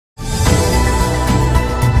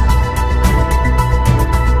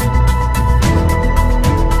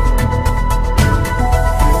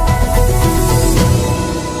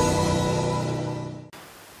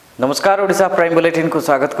नमस्कार Odisha prime bulletin को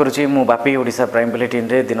स्वागत करुच्ची मु बापी ओडिशा प्राइम बुलेटिन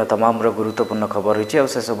रे दिन तमाम गुरुत्वपूर्ण खबर रही है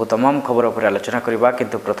से सब तमाम खबर पर आलोचना करवा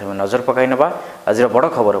किंतु प्रथम नजर पकाई नबा आज बड़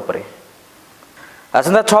खबर उपरे।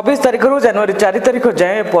 आसंता 26 तारिख जनवरी 4 तारिख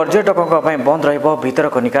जाए पर्यटकों बंद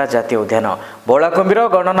रतरकनिका जातीय उद्यान बौलाकुंभीर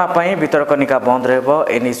गणना भितरकनिका बंद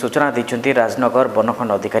रही सूचना देते राजनगर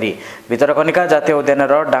बनखंड अधिकारी। भितरकनिका जातीय उद्यान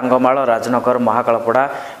डांगमाल राजनगर महाकालपड़ा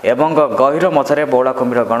एवं गहिर मछरे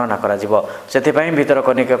बौलाकुंभीर गणना कर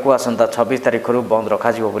भितरकनिका को आसंता 26 तारिख बंद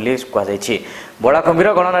रखा कहुई।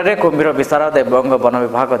 बौलाकुंभीर गणन में कुंभीर विशारद एवं वन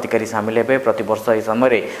विभाग अधिकारी सामिल हे। प्रतिवर्ष यह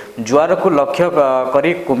समय जुआर को लक्ष्य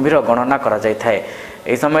कर कुंभीर गणना कर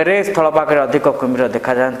यह समय स्थल पाखे अधिक कुंभीर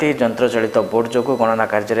देखा जाती। यंत्र चलित बोट जो गणना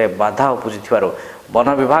कार्य बाधा उपजुथिबारु वन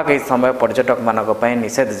विभाग इस समय पर्यटक मानक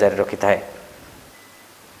निषेध जारी रखि थाए।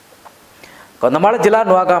 कंधमाल जिला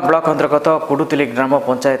नुआगाँ ब्लॉक अंतर्गत कुडुतिली ग्राम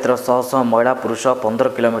पंचायत शह महिला पुरुष 15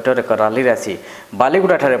 किलोमीटर एक राली राशि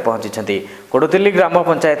बालीगुड़ा पहुंची। कुडुतिली ग्राम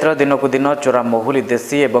पंचायत दिनकू दिन चोरा महुली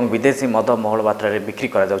देशी और विदेशी मद महल मात्रा बिक्री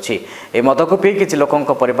कर मद को पी किसी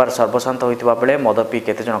लोकों परिवार सर्वशांत होता बेले मद पी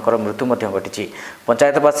केते जनकर मृत्यु घटी।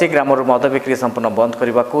 पंचायतवासी ग्राम मद बिक्री संपूर्ण बंद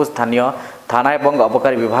करने को स्थानीय थाना और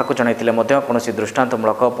अबकारी विभाग को जनइले कौन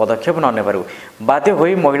दृष्टांतमूलक पदक्षेप न बाध्य हो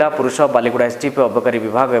महिला पुरुष बालीगुड़ा एसडीपी अबकारी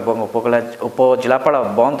विभाग और उपजिलापाल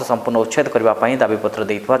बंद संपूर्ण उच्छेद करने दाबीपत्र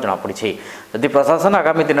देता जमापड़ी। यदि प्रशासन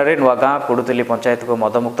आगामी दिन में नुआगाँ कुडुतिली पंचायत को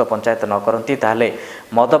मदमुक्त पंचायत न करती ताहले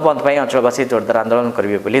मद बंद पर अंचलवासी जोरदार आंदोलन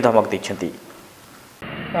करेंगे बोली धमक देते।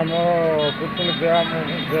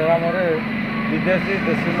 विदेशी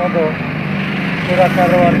देशी मद चोरा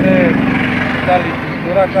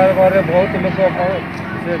कारोबार बहुत लोग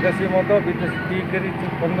से देशी मद विदेशी पीकर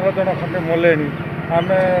 15 जन खंडे मले। आम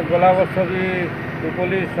गला वर्ष भी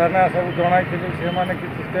पुलिस थाना सब जन से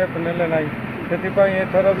किसी स्टेप नेले ना से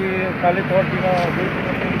एथर भी काली थर दिन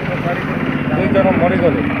 2 जन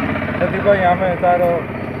मरीगले से आम तार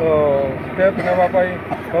स्टेप नापी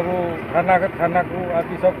सब थाना को आज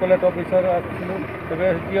सब कलेक्टर ऑफिसर आसलु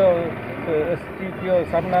एसडीपीओ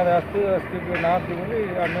सामना एसडीपीओ ना बोली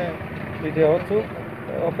आम ये अच्छु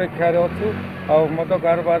अपेक्षार अच्छु आ मद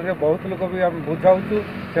कारोबार में बहुत लोग भी आम बुझाऊँ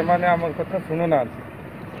से आम कथा शुणुना।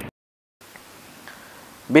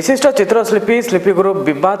 विशिष्ट चित्रशिल्पी शिल्पी गुरु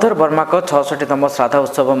विद्याधर वर्मा को 66तम श्राद्ध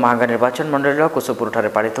उत्सव महांगा निर्वाचन मंडल कुसुपुर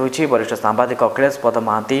पालित होती। वरिष्ठ सांबादिक अखिलेश पद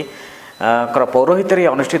महांती पौरोहित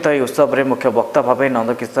अनुष्ठित यह उत्सव में मुख्य वक्ता भाव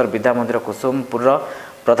नंदकिशोर विद्या मंदिर कुसुमपुर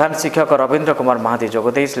प्रधान शिक्षक रवींद्र कुमार महांती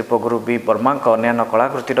जोगदे शिल्पगुरु बी वर्मा अन्य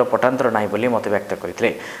कलाकृतिर पटांतर ना बोली मत व्यक्त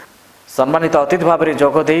करते। सम्मानित अतिथि भाव में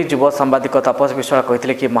जोगदे युव सांबादिक तापस विश्वास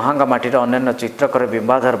कहते कि महांगा माटीर अन्य चित्रकर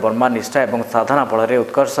विद्याधर वर्मा निष्ठा और साधना बल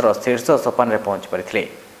उत्कर्षर शीर्ष सोपान में पहुंची पारे।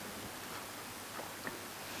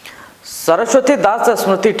 सरस्वती दास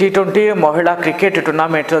स्मृति T20 महिला क्रिकेट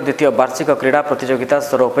टूर्नामेंट द्वितीय वार्षिक क्रीड़ा प्रतियोगिता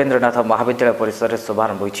सर उपेन्द्रनाथ महाविद्यालय परिसर में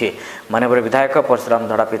शुभारंभ होती। माननीय विधायक परशुराम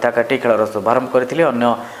धड़ा पिताकाटी खेलर शुभारंभ करते।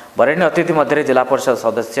 अन्य वरेण्य अतिथि मध्य जिला परिषद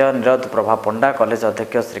सदस्य निरद प्रभा पंडा कॉलेज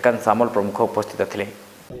अध्यक्ष श्रीकांत सामल प्रमुख उपस्थित थे।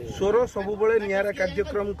 स्वर सबुबले नियारा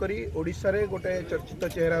कार्यक्रम करी ओडिशा रे गोटे चर्चित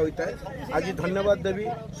चेहरा होता है। आज धन्यवाद देवी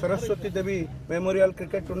सरस्वती देवी मेमोरियल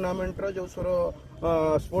क्रिकेट टूर्नामेंट जो स्वर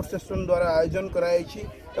स्पोर्ट्स सेक्शन द्वारा आयोजन कराई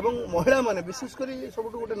एवं महिला माने विशेषकर सब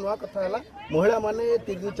गोटे नुआ कथा है महिला माने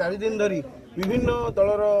 3-4 दिन धरी विभिन्न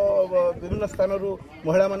दलर विभिन्न स्थान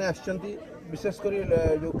महिला माने आछंती। विशेषकर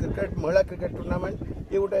जो क्रिकेट महिला क्रिकेट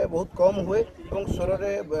टूर्नामेंट ये गोटे बहुत कम हुए और स्वर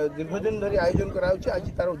दीर्घदिन धरी आयोजन कराऊँच। आज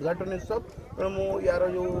तार उद्घाटन उत्सव तेणु मु यार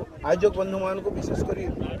जो आयोजक बंधु मान को विशेषकर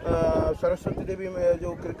सरस्वती देवी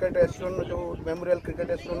जो क्रिकेट एसोसिएशन जो मेमोरियल क्रिकेट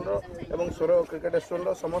एसोसिएशन एवं स्वर क्रिकेट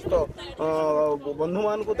एसोसिएशन समस्त बंधु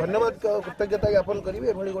मान को धन्यवाद कृतज्ञता ज्ञापन करेंगे।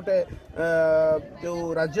 एभली गोटे जो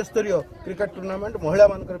राज्यस्तरीय क्रिकेट टूर्नामेंट महिला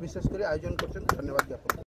मान विशेषकर आयोजन कर धन्यवाद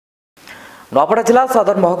ज्ञापन। नवापड़ा जिला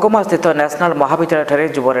सदर महकुमा स्थित नेशनल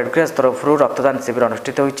महाविद्यालय युव रेडक्रॉस तरफ रक्तदान शिविर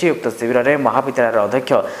अनुष्ठित होती। उक्त शिविर में महाविद्यालय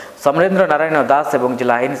अध्यक्ष समरेन्द्र नारायण दास और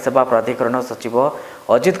जिला आईन सेवा प्राधिकरण सचिव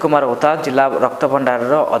अजित कुमार ओता जिला रक्तभंडार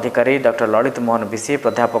अधिकारी डॉक्टर ललित मोहन विशी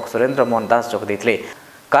प्राध्यापक सुरेन्द्र मोहन दास जोगदे।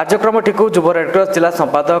 कार्यक्रमटी को युव रेडक्रॉस जिला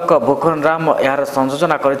संपादक भूखन राम यार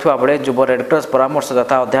संयोजना करथिबा बेले युव रेडक्रॉस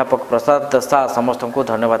परामर्शदाता अध्यापक प्रसाद शाह समस्त को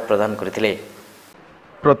धन्यवाद प्रदान करथिले।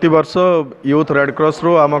 प्रतिवर्ष यूथ रेड क्रॉस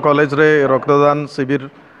रो आम कॉलेज रे रक्तदान शिविर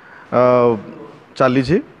चली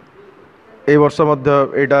ए वर्ष मध्य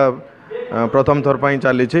एटा प्रथम थर पर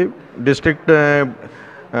चली। District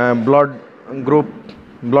blood group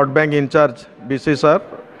blood bank in charge BC sir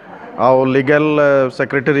आउ legal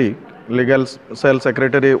secretary legal cell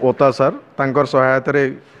secretary ओता सर तांकर सहायता रे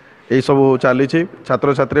यही सब चली।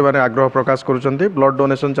 छात्र छात्री माने आग्रह प्रकाश करुछंती ब्लड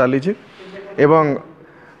डोनेशन चली एवं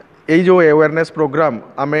यही जो अवेयरनेस प्रोग्राम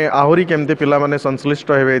आम आहरी केमती पिला माने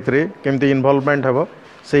संश्लिष्ट हेबे एथिरे केमती इन्वॉल्वमेंट हेबो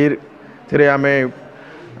से आम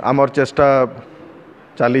आमर चेष्टा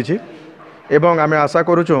चली एवं आम आशा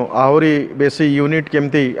करूँ आहरी बेसी यूनिट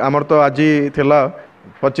केमती आमर तो आज थिला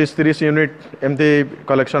 25-30 यूनिट एमती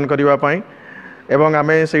कलेक्शन करने एवं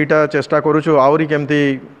आम सेटा चेष्टा करूँ आहरी केमती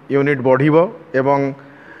यूनिट बढ़िबो एवं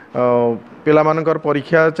पिला मानकर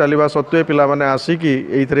परीक्षा चलवा सत्वे पिला माने आसिकी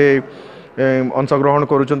एइथरे अंशग्रहण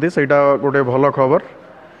करुँच सेटा गोटे भल खबर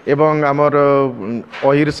एवं आमर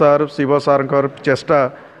अहिर सार शिव सार चेष्टा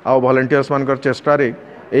आ वॉलंटियर्स मानकर चेष्टा रे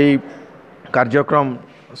एई कार्यक्रम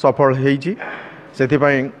सफल होईची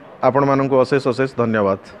सेथिपाई आपण मानकु अशेष अशेष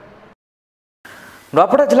धन्यवाद।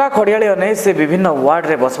 नुआपड़ा जिला खड़ियाली अनेस विभिन्न वार्ड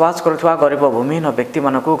रे बसवास करुवा गरीब भूमिहीन व्यक्ति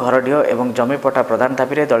मानकु घरडीह एवं जमीपट्टा प्रदान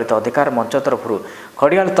दाबी दलित अधिकार मंच तरफ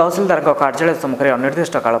खड़ियाल तहसिलदार कार्यालय सम्मुखें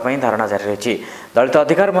अनिर्दिष्ट काल धारणा जारी रही। दलित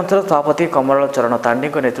अधिकार मंचर सभापति कमल चरण तांडी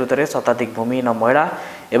नेतृत्व में शताधिक भूमिहीन महिला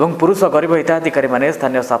एवं पुरुष गरीब हिताधिकारी माने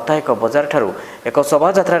स्थानीय साप्ताहिक बजार ठारू एक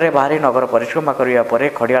शोभा यात्रा बाहरी नगर परिक्रमा करने पर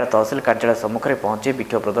खड़ियाल तहसिल कार्यालय सम्मुखें पहुंची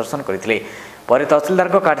विक्षोभ प्रदर्शन करते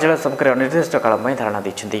तहसिलदार कार्यालय सम्मुखें अनिर्दिष्ट काल धारणा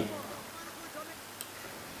दी।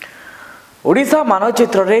 ओडिशा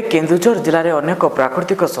मानचित्र में केन्दुझर जिले में अनेक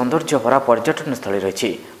प्राकृतिक सौंदर्य भरा पर्यटन स्थली रही।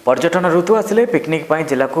 पर्यटन ऋतु आसिले पिकनिक पर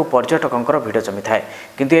जिला को पर्यटकों भिड़ जमी थाए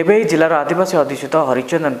किंतु एवं जिलार आदिवासी अधीक्षित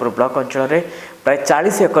हरिचंदनपुर ब्लॉक अंचल में प्राय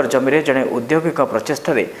 40 एकर जमी जड़े औद्योगिक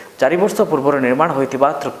प्रचेषा 4 वर्ष पूर्व निर्माण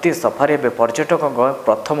होता तृप्ति सफारी एवं पर्यटकों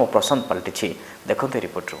प्रथम पसंद पलटि। देखते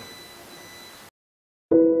रिपोर्ट।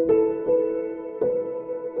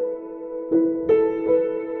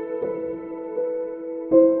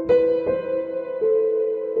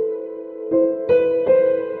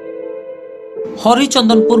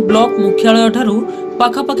 हरिचंदनपुर ब्लॉक मुख्यालय ठारू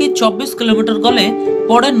पाखापाखि 24 किलोमीटर गले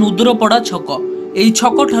पड़े नुदुरपड़ा छक। एई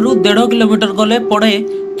छक ठारू 1.5 किलोमीटर गले पड़े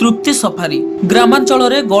तृप्ति सफारी। ग्रामांचल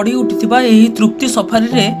रे गड़ी उठिथिबा एही तृप्ति सफारी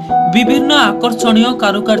रे विभिन्न आकर्षणीय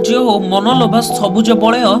कारुकार्य और मनलोभा सबुज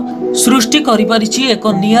बलय सृष्टि करि पारिछि एक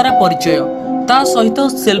नियारा परिचय। ता सहित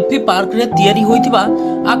सेल्फी पार्क रे तैयारी होइथिबा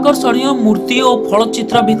आकर्षणीय मूर्ति और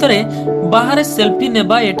फलचित्र भितरे बाहर सेल्फी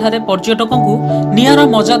नेबा एठारे पर्यटकों को नियारा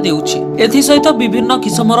मजा देउछि। एथि सहित विभिन्न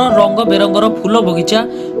किसमर रंग बेरंगर फूल बगीचा,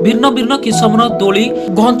 भिन्न भिन्न किसमर दोली,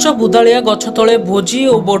 घंच बुदालिया गछ तले भोजी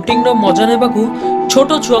और बोटिंग रो मजा नेबाकू छोट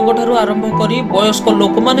छुआंग ठारू आरंभ करी वयस्क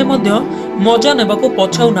लोक माने मध्य मजा नेबाकू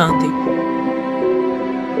पछाउ नाहंती।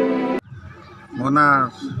 मोना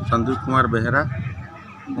संदीप कुमार बेहरा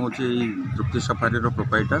मुझे तृप्ति सफारी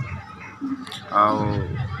प्रोपाइटर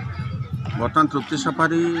बर्तमान तृप्ति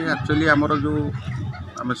सफारी एक्चुअली आमर जो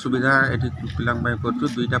आम सुविधा ये पिला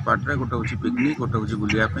दुईटा पार्ट रे गोटे हूँ पिकनिक गोटे हूँ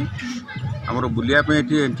बुलायापी आमर बुलायापी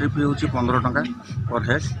ये एंट्री फी हूँ 15 टंका पर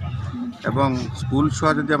हेड एवं स्कूल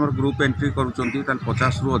छुआ जब आम ग्रुप एंट्री करुँच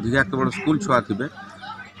 50 रु अधिका केवल स्कूल छुआ थे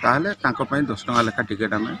ताहले 10 टंका लेखा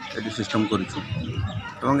टिकेट आम ये सिस्टम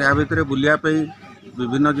करूँ या भितर बुलायापी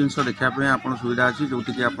विभिन्न जिनस देखापी आप सुविधा अच्छी जो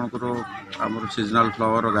कि आपंकर आम सीजनाल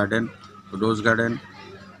फ्लावर गार्डन रोज गार्डन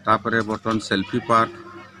तापर बर्तमान सेल्फी पार्क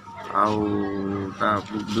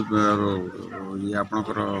ये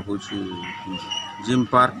आपंकर हूँ जिम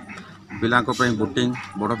पार्क पिलांकों बोटिंग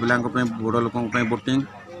बड़ पिलांकों बड़ लोकों बोटिंग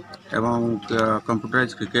एवं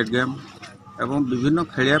कंप्यूटराइज क्रिकेट गेम एवं विभिन्न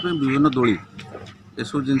खेलिया विभिन्न दोली ये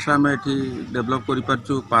सब जिनस आम ये डेभलप कर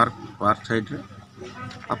पार्क साइड रे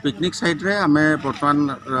आ पिकनिक साइड रे आम बर्तमान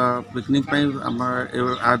पिकनिक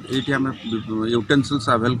ये यूटेन्सिल्स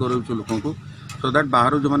आवेल करूँ लोक को सो दैट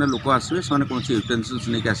बाहर जो मैंने लोक आसवे से कौन यूटेन्सिल्स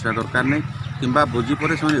नहीं आसवा दरकार नहीं कि भोजी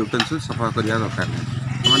पर से यूटेन्सिल्स सफा करवा दरकार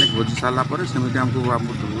नहीं से भोजी सारापर सेमती आमको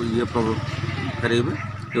ये फेरेबे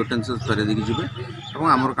यूटेन्सिल्स फेरे देकी जी और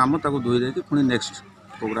आमर कम धोई देकी पुणी नेक्स्ट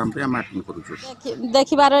प्रोग्राम पे आम अटेंड करूँ।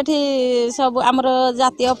 देखिबार सब आमर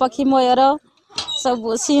जातीय पक्षी मयूर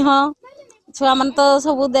सब सिंह छुआ मान तो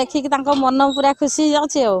सब देखिक मन पूरा खुशी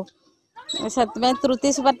अच्छे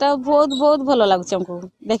तृतीय सुपाटा बहुत बहुत भल लगुच हमको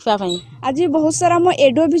देखापी। आज बहुत सारा आम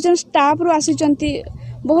एडोविजन स्टाफ रू आसी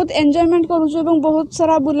बहुत एंजॉयमेंट करूँ बहुत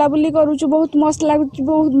सारा बुलाबुली करूँ बहुत मस्त लगुच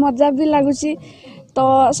बहुत मजा भी लगुच तो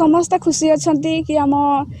समस्त खुशी अच्छा कि आम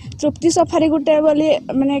तृप्ति सफारी गोटे बोली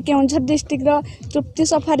माने केउंझर डिस्ट्रिक्ट तृप्ति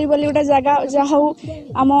सफारी बोली गोटे जगह जहाँ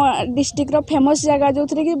आम डिस्ट्रिक्ट फेमस जगह जो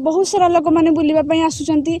कि बहुत सारा लोक मैंने बुलापी आसुँच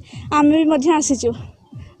आम भी आसीचु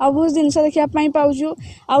आ बहुत जिनस देखापी पाचु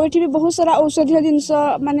आठ भी बहुत सारा औषधीय जिनस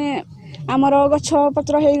माने आमर गछ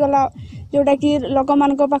पत्र हो गला जोटा कि लोक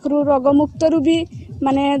मान पाखु रोग मुक्त भी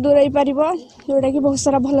ମାନେ ଦୂରେଇ ପାରିବ ଯେଉଁଟାକି ବହୁତ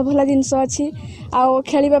ସାରା ଭଲ ଭଲ ଜିନିଷ ଅଛି ଆଉ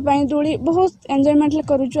ଖେଳିବା ପାଇଁ ଦୋଳି ବହୁତ ଏନ୍ଜୟମେଣ୍ଟ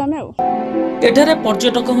କରୁଛୁ ଆମେ ଆଉ ଏଠାରେ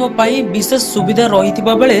ପର୍ଯ୍ୟଟକଙ୍କ ପାଇଁ ବିଶେଷ ସୁବିଧା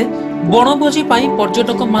ରହିଥିବା ବେଳେ ବଣଭୋଜି ପାଇଁ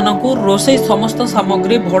ପର୍ଯ୍ୟଟକମାନଙ୍କୁ ରୋଷେଇ ସମସ୍ତ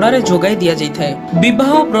ସାମଗ୍ରୀ ଭଡ଼ାରେ ଯୋଗାଇ ଦିଆଯାଇଥାଏ।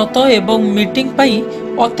 ବିବାହ ବ୍ରତ ଏବଂ ମିଟିଂ ପାଇଁ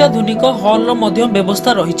ଅତ୍ୟାଧୁନିକ ହଲ୍ର ମଧ୍ୟ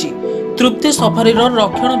ବ୍ୟବସ୍ଥା ରହିଛି। ତୃପ୍ତି ସଫାରିର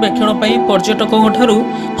ରକ୍ଷଣାବେକ୍ଷଣ ପାଇଁ ପର୍ଯ୍ୟଟକଙ୍କ ଠାରୁ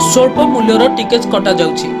ସ୍ୱଳ୍ପ ମୂଲ୍ୟର ଟିକେଟ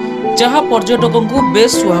କଟାଯାଉଛି, ଯାହା ପର୍ଯ୍ୟଟକଙ୍କୁ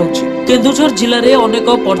ବେଶ ସୁହାଉଛି। କେନ୍ଦୁଝର ଜିଲ୍ଲାରେ ଅନେକ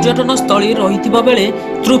ପର୍ଯ୍ୟଟନ ସ୍ଥଳୀ ରହିଥିବା ବେଳେ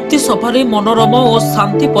ତୃପ୍ତି ସଫାରି ମନୋରମ ଓ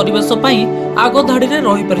ଶାନ୍ତି ପରିବେଶ ପାଇଁ ଆଗଧାଡ଼ିରେ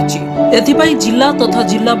ରହିପାରିଛି। ଏଥିପାଇଁ ଜିଲ୍ଲା ତଥା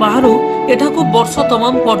ଜିଲ୍ଲା ବାହାରୁ ଏଠାକୁ ବର୍ଷ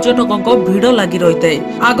ତମାମ ପର୍ଯ୍ୟଟକଙ୍କ ଭିଡ଼ ଲାଗି ରହିଥାଏ।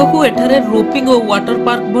 ଆଗକୁ ଏଠାରେ ରୋପିଂ ଓ ୱାଟର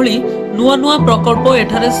ପାର୍କ ଭଳି ନୂଆ ନୂଆ ପ୍ରକଳ୍ପ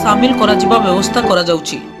ଏଠାରେ ସାମିଲ କରାଯିବା ବ୍ୟବସ୍ଥା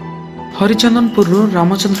କରାଯାଉଛି। ହରିଚନ୍ଦନପୁରରୁ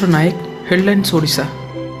ରାମଚନ୍ଦ୍ର ନାୟକ, ହେଡଲାଇନ୍ସ ଓଡ଼ିଶା।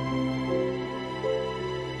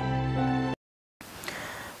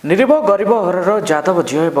 निरीह गरीब घर जादव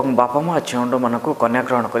झील और बापा माँ झीउंड मानक कन्या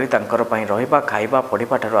ग्रहण कर रहा खाइबा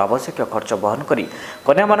पढ़ा ठार आवश्यक खर्च बहन कर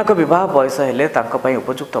कन्या मान बह बयस हेले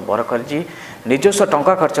उपयुक्त बर कर निजस्व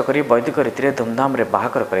टंका खर्च कर वैदिक रीति धूमधाम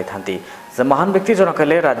बाहागर करते से महान व्यक्ति जनक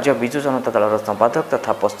हेले राज्य विजु जनता दल संपादक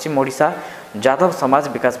तथा पश्चिम ओडिशा जादव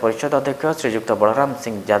समाज विकास परिषद अध्यक्ष श्रीजुक्त बलराम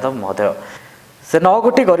सिंह यादव महोदय। से 9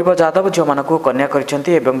 गोटी गरीब जादव झील मानक कन्या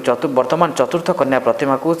वर्तमान चतुर्थ कन्या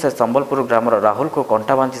प्रतिमा को से संबलपुर ग्रामर राहुल को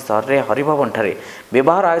कंटाबांजी सहर में हरिभवन ठारे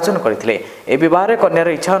विवाह आयोजन करते। बह कन्यार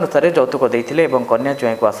इच्छा अनुसार यौतुक देते कन्या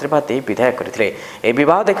जुआई को आशीर्वाद दे विदाय करते।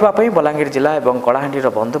 बह देखापी बलांगीर जिला और कलाहांडीर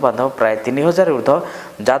बंधु बांधव प्राय 3000 ऊर्ध्व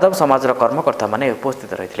जादव समाज कर्मकर्ता माने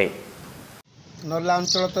उपस्थित रही। नर्ला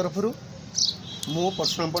अंचल तरफ मु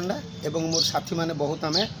परशुराम पंडा और मोर साथी मैंने बहुत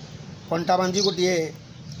आम कंटाबांजी गोटे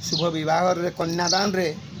शुभ विवाह कन्यादान रे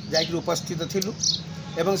जाकर उपस्थित थिलु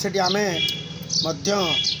एवं सेठी आमे मध्य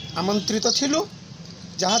आमंत्रित थिलु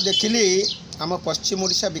जहाँ देखिली आम पश्चिम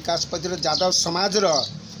ओडिशा विकास परिषद यादव समाज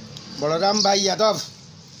बलराम भाई यादव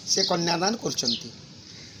से कन्यादान करछंती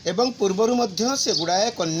एवं पूर्वरु मध्य से गुड़ाए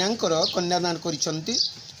कन्यांकर कन्यादान करिसंती।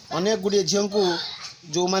 अनेक गुड़िए झील को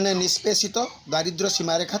जो माने निष्पेषित दारिद्र्य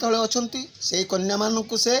सीमारेखा तले अछंती से कन्या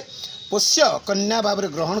मानकु से पोष्य कन्या भाव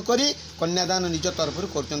में ग्रहण करी कन्यादान निज तरफ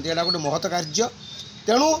कर गोटे महत कार्य।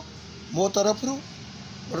 तेणु मो तरफ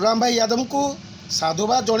बलराम भाई यादव को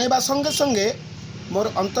साधुवाद जनवा संगे संगे मोर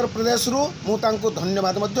अंतर प्रदेश रु मु तांको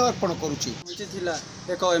धन्यवाद अर्पण करुछि।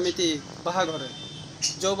 एक एमिति बाहाघर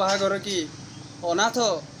जो बाहाघर की अनाथ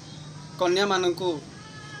कन्या मानकु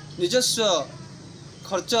निजस्व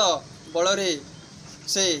खर्च बलरे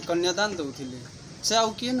से कन्यादान दौथिले से आउ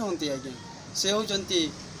किए नहंती आज्ञा से होचंती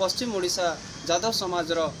पश्चिम ओडिशा जादव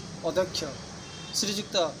समाज अध्यक्ष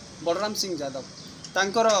श्रीजुक्त बलराम सिंह यादव।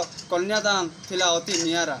 तांकर कन्यादान थिला अति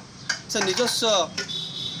नियारा से निजस्व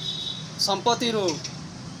संपत्ति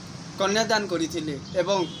कन्यादान करथिले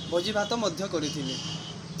एवं भोजी भात मध्य करथिले।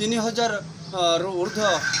 3000 ऊर्ध्व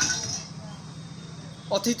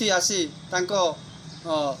अतिथि आसी तांको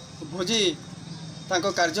भोजी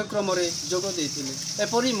तांको कार्यक्रम रे जोग देथिले।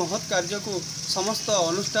 एपरी महत् कार्य को समस्त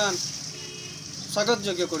अनुष्ठान स्वागत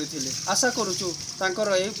योग्य करथिले। आशा करूछु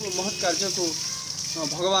तांकर ए महत् कार्य को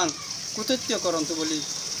भगवान कृतज्ञ करंतु बोली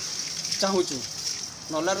चाहूछु।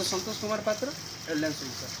 नल्लारू संतोष कुमार पात्र, headlines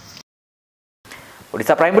Odisha.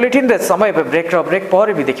 Odisha prime bulletin रे समय ब्रेक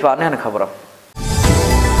पर भी देखिबा अन्य खबर।